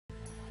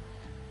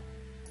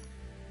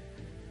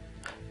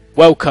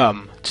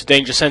Welcome to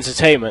Dangerous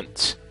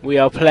Entertainment. We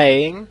are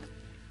playing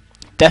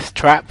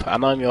Deathtrap,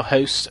 and I'm your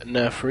host,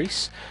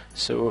 NerfRhys.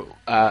 So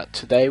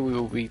today we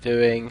will be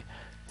doing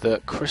the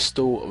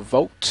Crystal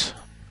Vault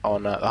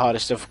on the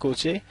hardest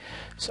difficulty,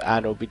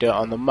 and we'll be doing it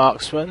on the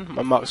Marksman.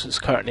 My Marksman's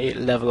currently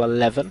level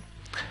 11,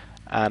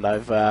 and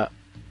I've the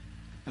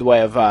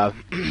way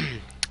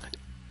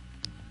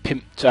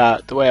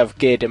I've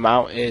geared him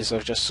out is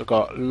I've just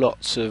got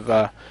lots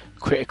of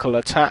critical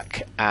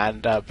attack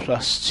and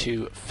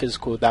 +2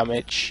 physical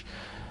damage.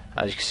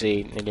 As you can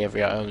see, nearly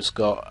every item's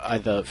got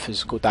either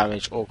physical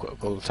damage or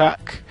critical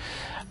attack.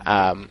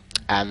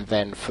 And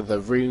then for the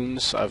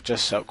runes, I've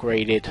just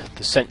upgraded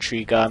the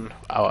Sentry Gun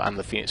and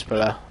the Phoenix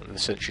Pillar and the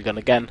Sentry Gun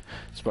again,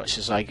 as much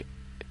as I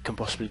can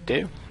possibly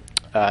do.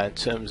 In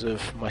terms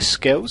of my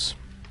skills,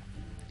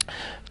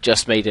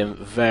 just made him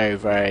very,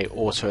 very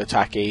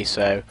auto-attacky,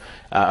 so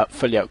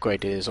fully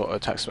upgraded his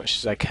auto-attack as much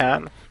as I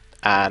can.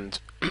 And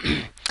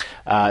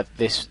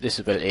this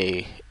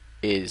ability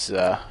is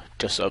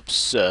just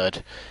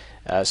absurd.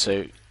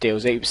 So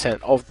deals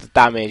 80% of the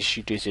damage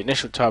you do to the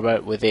initial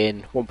target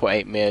within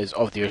 1.8 meters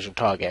of the original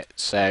target.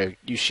 So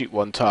you shoot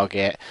one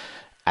target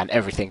and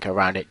everything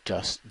around it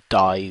just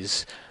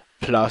dies.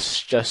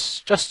 Plus,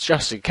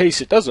 just in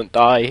case it doesn't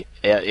die,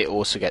 it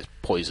also gets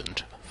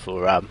poisoned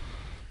for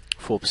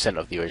 4%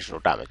 of the original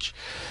damage.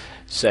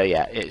 So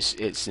yeah,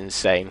 it's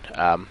insane.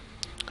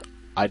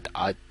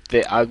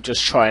 I'm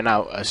just trying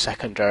out a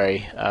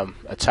secondary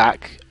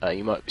attack.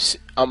 I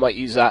might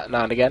use that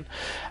now and again,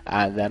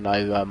 and then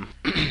I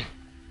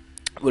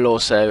will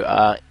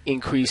also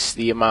increase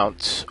the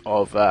amount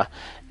of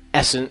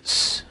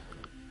essence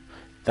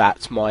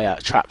that my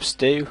traps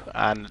do,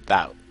 and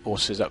that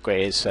also is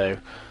upgraded. So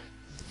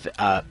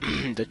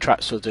the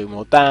traps will do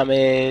more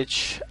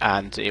damage,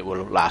 and it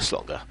will last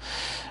longer.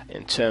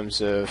 In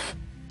terms of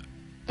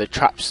the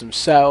traps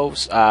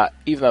themselves,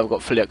 even though I've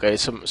got fully upgraded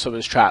some of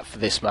the trap for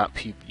this map,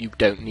 you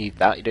don't need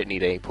that. You don't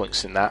need any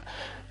points in that.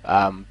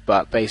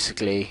 But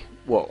basically,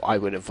 what I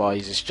would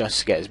advise is just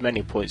to get as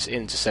many points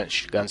into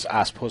Sentry Guns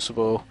as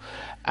possible,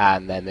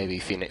 and then maybe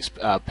Phoenix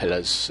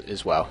Pillars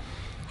as well.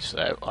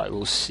 So I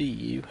will see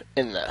you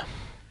in there.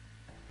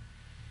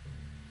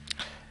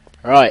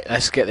 Right,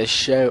 let's get this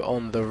show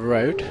on the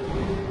road.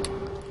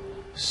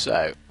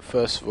 So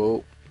first of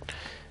all,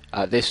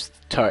 this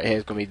turret here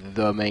is going to be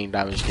the main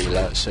damage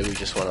dealer, so we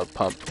just want to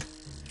pump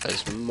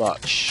as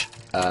much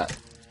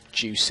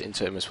juice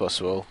into him as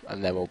possible,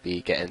 and then we'll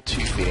be getting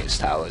 2 Phoenix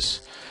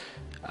Towers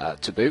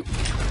to boot.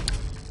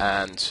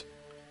 And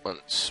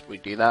once we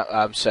do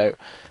that, so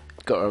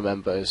got to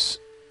remember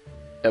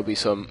there'll be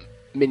some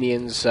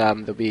minions,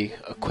 there'll be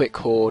a quick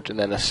horde and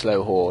then a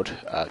slow horde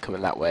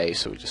coming that way,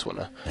 so we just want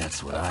to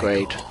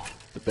upgrade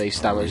the base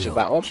damage of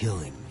that one.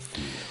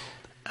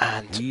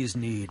 And these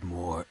need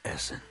more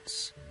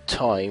essence.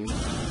 Time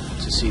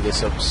to see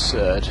this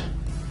absurd.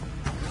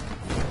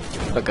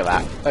 Look at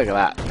that! Look at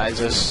that!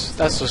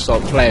 That's just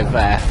not playing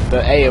fair.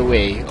 The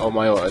AOE on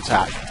my auto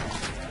attack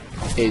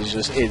is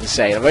just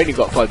insane. I've only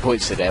got 5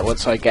 points in it.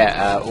 Once I get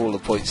all the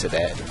points in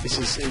it, this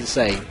is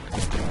insane.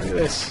 Look at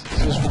this!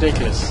 It's just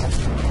ridiculous.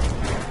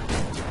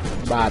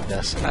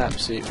 Madness!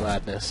 Absolute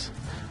madness.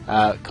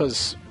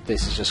 Because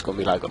this is just going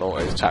to be like an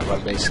auto attack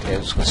run. Basically,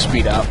 I'm just going to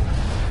speed it up.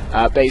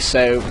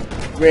 So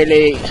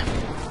really,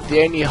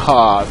 the only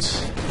hard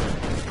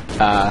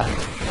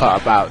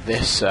part about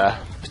this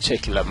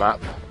particular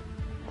map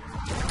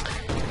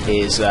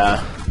is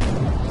at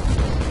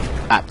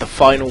the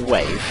final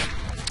wave,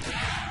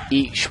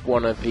 each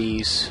one of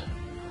these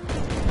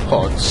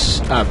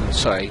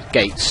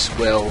gates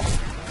will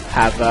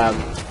have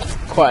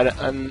quite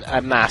a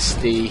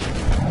nasty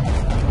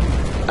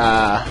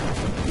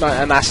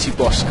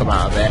boss come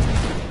out of it.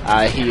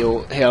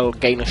 He'll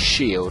gain a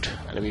shield,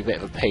 and it'll be a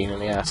bit of a pain in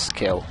the ass to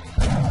kill.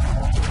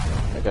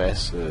 Look at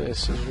this.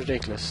 This is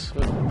ridiculous.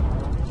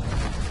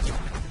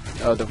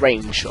 Oh, the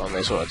range on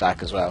this auto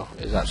attack as well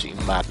is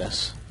absolutely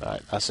madness.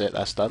 Right, that's it.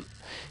 That's done.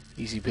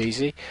 Easy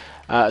peasy.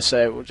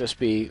 So we'll just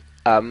be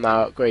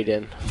now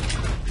upgrading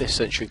this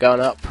Sentry Gun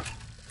up,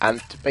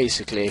 and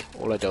basically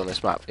all I do on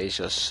this map is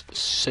just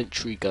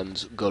Sentry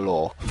Guns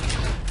galore,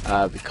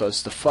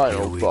 because the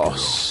final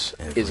boss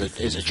is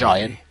a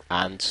giant,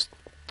 and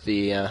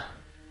the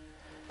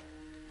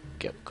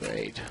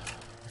upgrade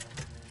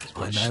as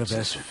much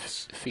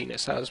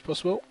Phoenix as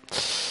possible,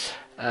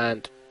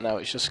 and now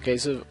it's just a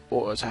case of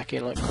auto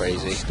attacking like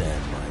crazy.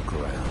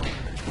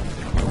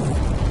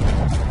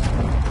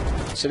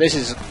 So this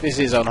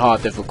is on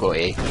hard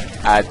difficulty,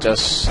 and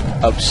just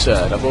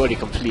absurd. I've already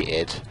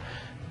completed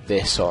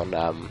this on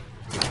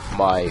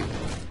my,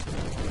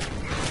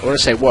 I want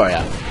to say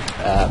warrior,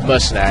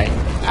 mercenary,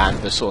 and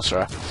the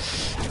sorcerer.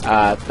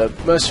 The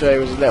mercenary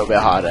was a little bit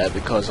harder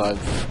because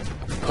I've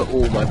put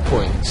all my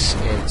points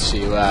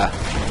into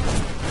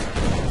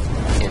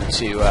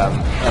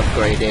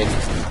upgrading.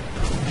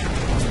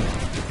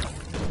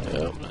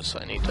 So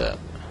I need to.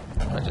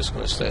 I'm just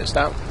going to slow this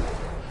down.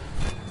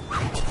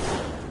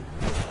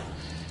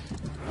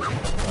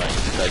 Right,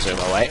 those are in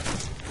my way.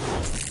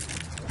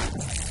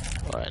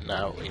 Right,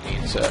 now we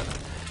need to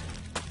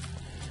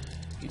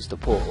use the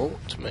portal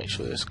to make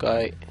sure this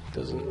guy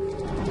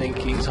doesn't think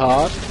he's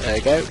hard. There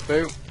we go,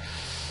 boom.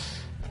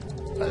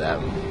 And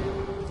then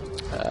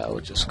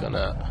we're just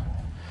gonna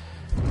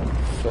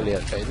fully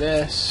update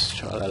this.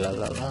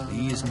 Tra-la-la-la-la.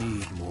 These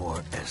need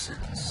more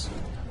essence.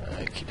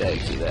 Okie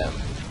dokie then.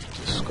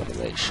 Just gotta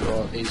make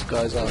sure these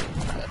guys aren't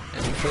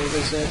anything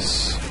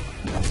business.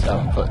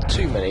 Don't put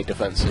too many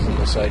defences on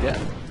the side yet.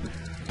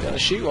 You gonna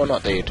shoot or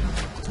not, dude?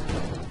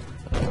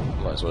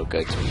 Might as well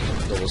go to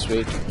normal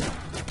speed.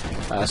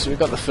 So we've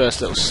got the first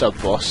little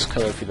sub-boss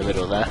coming through the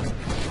middle there.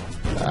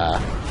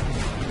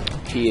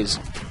 He is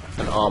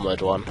an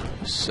armoured one,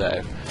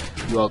 so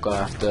you are going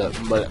to have to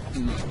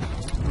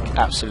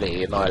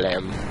absolutely annihilate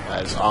him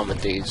as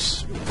armoured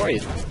dudes. Probably,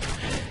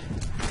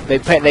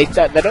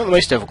 they're not the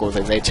most difficult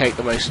thing, they take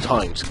the most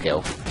time to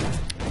kill.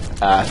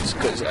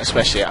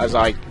 Especially as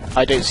I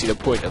don't see the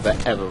point of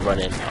it ever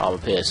running armour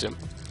piercing.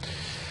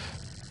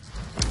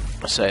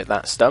 So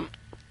that's done.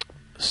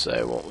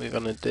 So what we're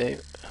going to do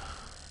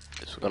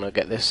is we're going to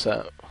get this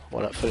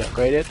one up fully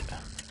upgraded,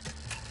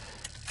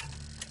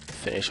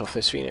 finish off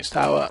this Phoenix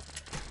Tower,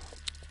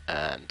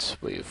 and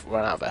we've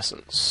run out of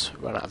essence,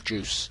 run out of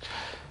juice.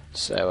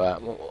 So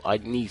what I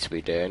need to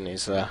be doing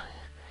is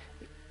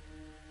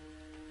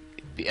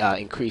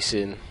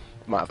increasing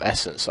the amount of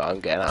essence that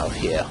I'm getting out of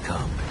here.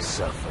 Come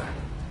suffer.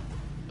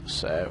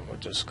 So we're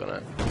just going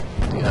to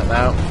do that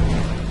now.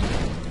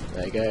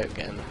 There you go,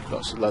 getting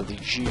lots of lovely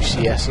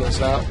juicy essence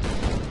now.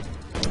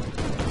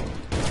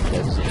 It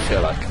doesn't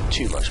feel like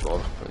too much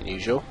more than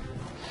usual.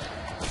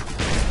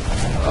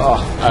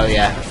 Oh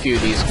yeah, a few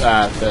of these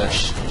the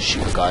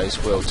shooter guys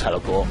will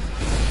teleport,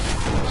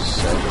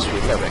 so just be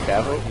a little bit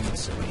careful.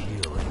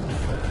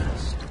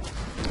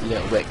 A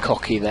little bit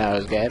cocky there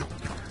again.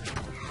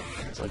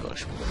 I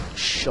got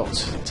shot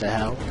to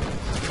hell.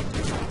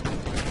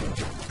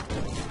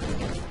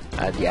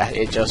 And yeah,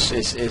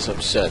 it's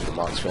absurd, the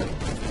marksman. Look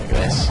at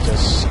this,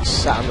 just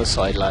sat on the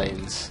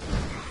sidelines,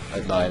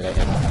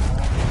 annihilating.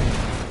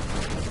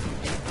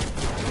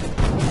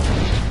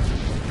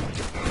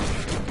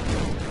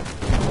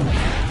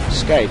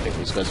 Scary thing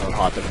these guys on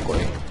hard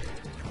difficulty.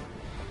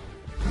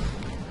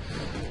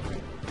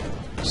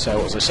 So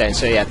what was I saying?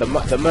 So yeah,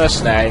 the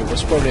mercenary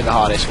was probably the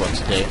hardest one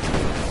to do,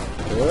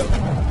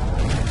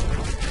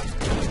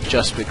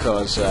 just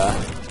because I'm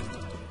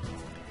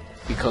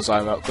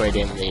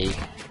upgrading the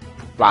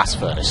blast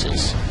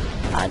furnaces,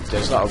 and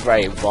there's not a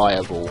very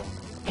viable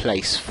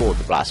place for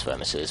the blast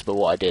furnaces. But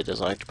what I did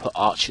is I put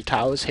archer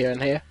towers here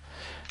and here,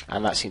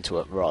 and that seemed to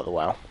work rather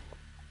well.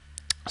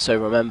 So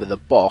remember, the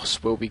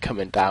boss will be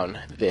coming down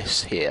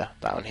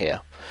down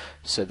here.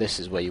 So this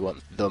is where you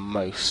want the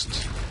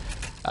most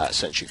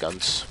sentry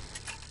guns.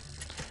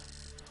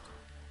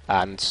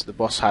 And the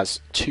boss has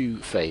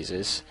 2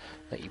 phases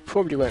that you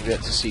probably won't be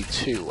able to see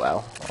too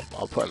well.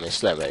 I'll put them in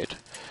slow mode.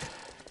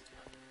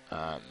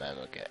 And then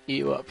we'll get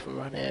you up and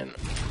running.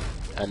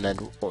 And then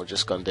what we're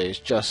just gonna do is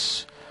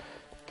just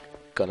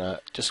gonna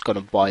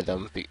buy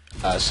them.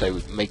 So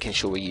making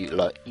sure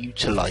we're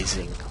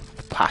utilising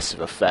the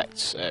passive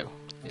effects. So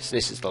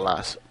this is the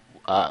last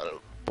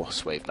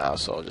boss wave now,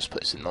 so I'll just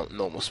put this in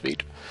normal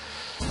speed.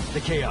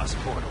 The chaos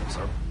portals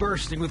are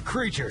bursting with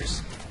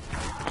creatures.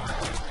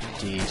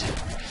 Indeed.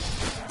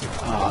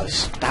 Oh,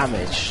 this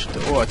damage, the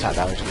auto attack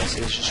damage on this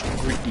is just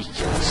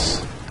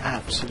ridiculous.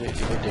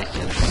 Absolutely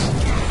ridiculous.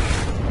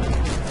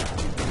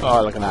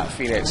 Oh, look at that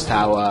Phoenix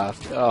Tower.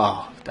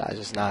 Oh, that is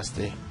just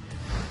nasty.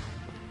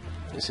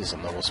 This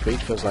isn't normal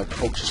speed, feels like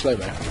ultra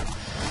slow-mo.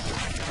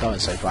 Going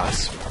so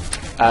fast.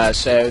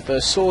 So the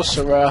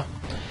sorcerer,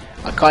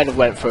 I kind of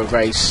went for a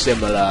very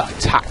similar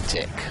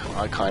tactic.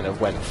 I kind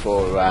of went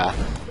for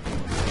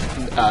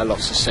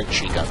lots of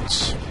sentry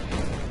guns.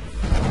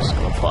 Just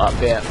gonna put up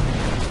here.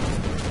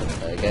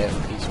 There we go,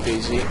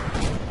 easy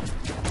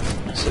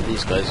peasy. So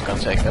these guys are gonna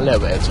take a little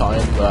bit of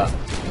time, but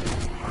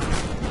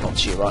not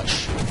too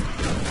much.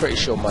 I'm pretty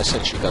sure my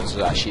sentry guns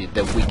are actually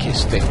the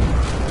weakest thing.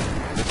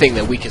 The thing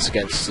they're weakest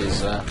against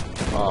is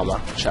armor.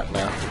 Check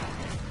now.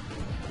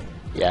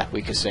 Yeah,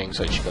 weakest thing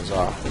sentry guns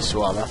are is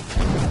armor.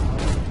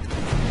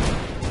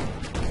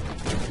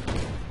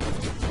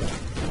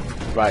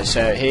 Right,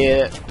 so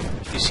here,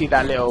 you see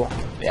that little,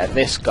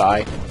 this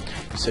guy,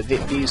 so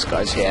these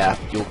guys here,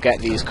 you'll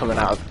get these coming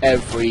out of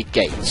every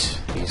gate,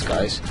 these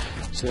guys.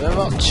 So they're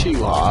not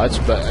too hard,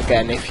 but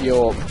again, if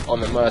you're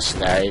on the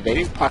mercenary, they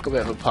do pack a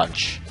bit of a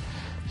punch.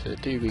 So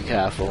do be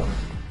careful.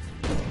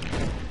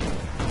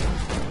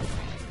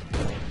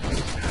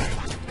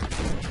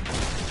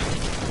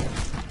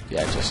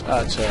 Yeah, just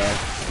utter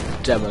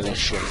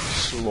demolition,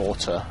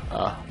 slaughter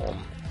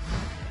on.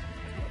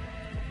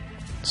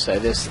 So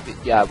this,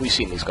 yeah, we've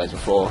seen these guys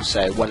before.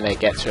 So when they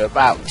get to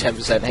about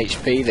 10%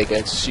 HP, they go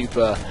into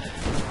super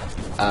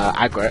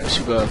aggro,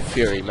 super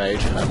fury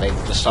mode, and they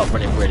just start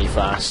running really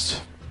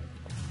fast.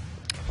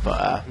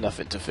 But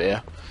nothing to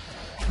fear.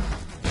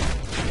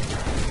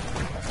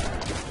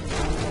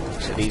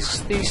 So these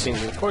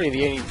things are probably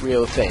the only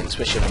real thing,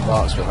 especially in the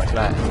marksman like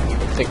that,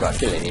 even think about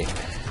killing you,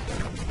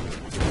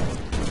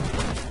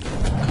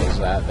 because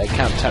they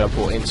can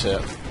teleport into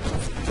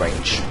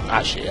range.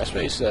 Actually, I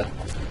suppose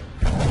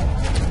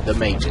the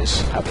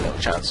mages have a little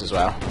chance as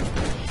well.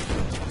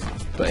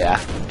 But yeah,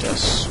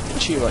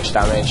 just too much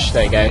damage.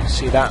 There you go.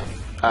 See that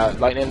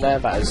lightning there?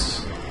 That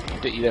is,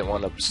 you don't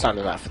want to stand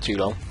in that for too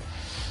long.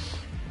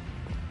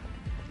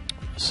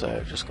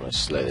 So just going to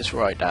slow this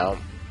right down,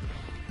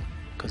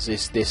 because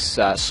this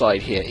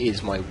side here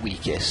is my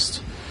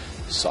weakest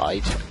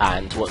side.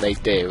 And what they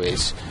do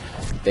is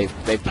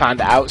they've planned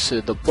it out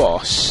so the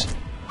boss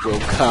will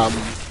come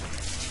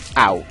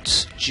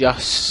out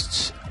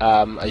just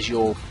as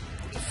you're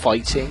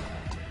fighting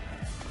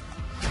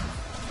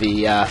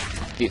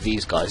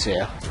these guys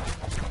here.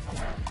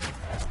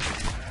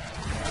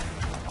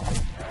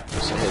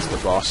 So here's the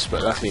boss,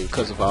 but luckily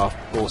because of our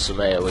awesome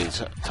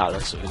AoE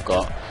talents that we've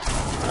got,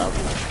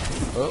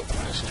 oh,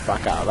 let's just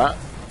back out of that.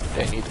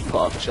 Don't need to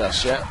put up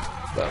just yet,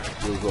 but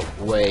we've got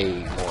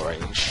way more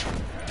range.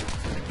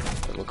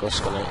 And we're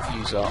just going to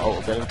use our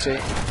ult ability.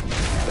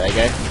 There you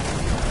go.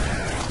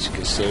 As you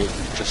can see, it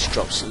just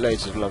drops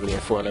loads of lovely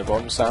Inferno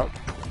bombs down.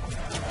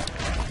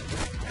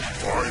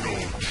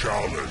 Final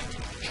challenge.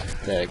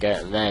 There we go,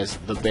 and there's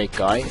the big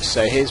guy.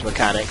 So his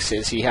mechanics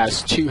is he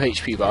has 2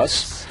 HP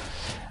bars.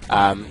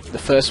 The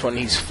first one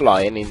he's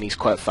flying and he's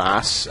quite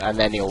fast, and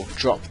then he'll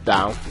drop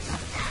down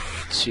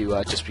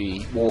to just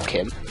be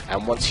walking.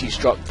 And once he's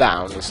dropped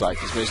down, it's like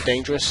his most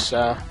dangerous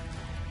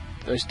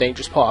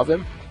part of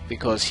him,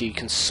 because he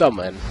can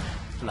summon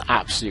an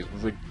absolute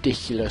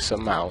ridiculous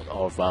amount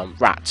of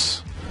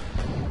rats.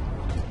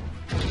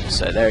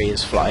 So there he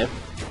is flying.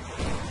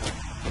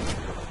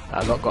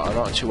 I'm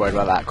not too worried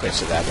about that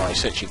critter there. My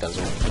sentry guns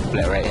will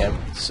obliterate him.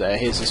 So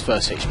here's his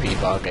first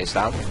HP bar goes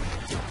down.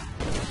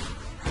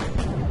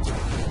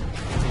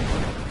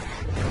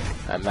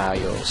 And now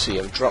you'll see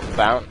him drop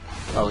down.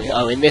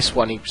 Oh, in this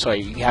one, he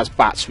has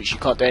bats, which you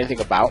can't do anything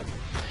about.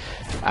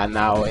 And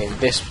now in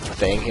this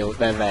thing,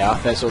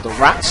 there's all the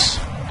rats,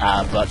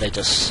 but they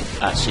just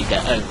actually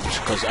get owned,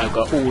 because I've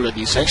got all of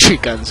these sentry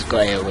guns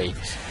got AoE.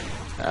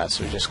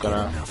 So we're just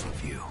gonna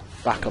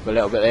back up a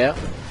little bit there.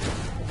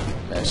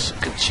 Let's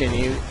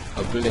continue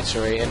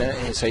obliterating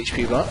his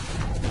HP bar.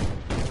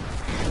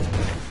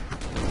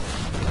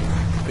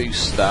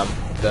 Boost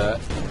the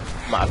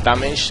amount of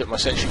damage that my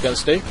sentry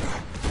guns do.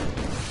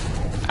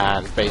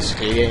 And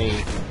basically the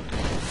only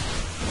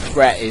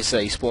threat is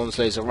that he spawns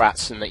loads of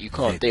rats and that you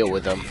can't deal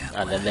with them,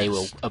 and then they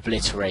will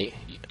obliterate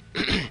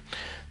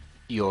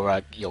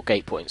your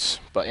gate points.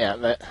 But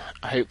yeah,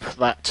 I hope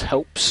that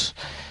helps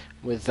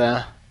with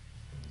the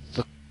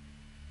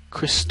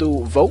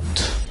Crystal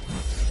Vault.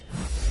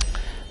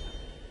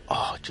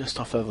 Oh, just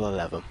off level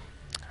 11.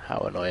 How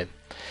annoying.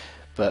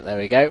 But there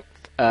we go.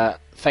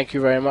 Thank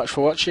you very much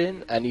for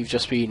watching, and you've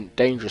just been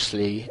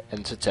dangerously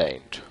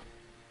entertained.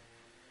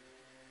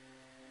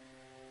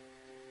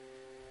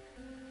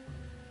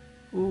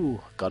 Ooh,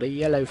 got a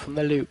yellow from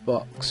the loot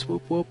box.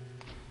 Whoop whoop.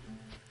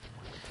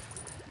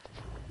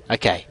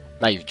 Okay,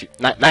 now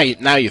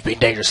you've been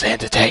dangerously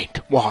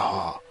entertained.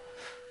 Wah.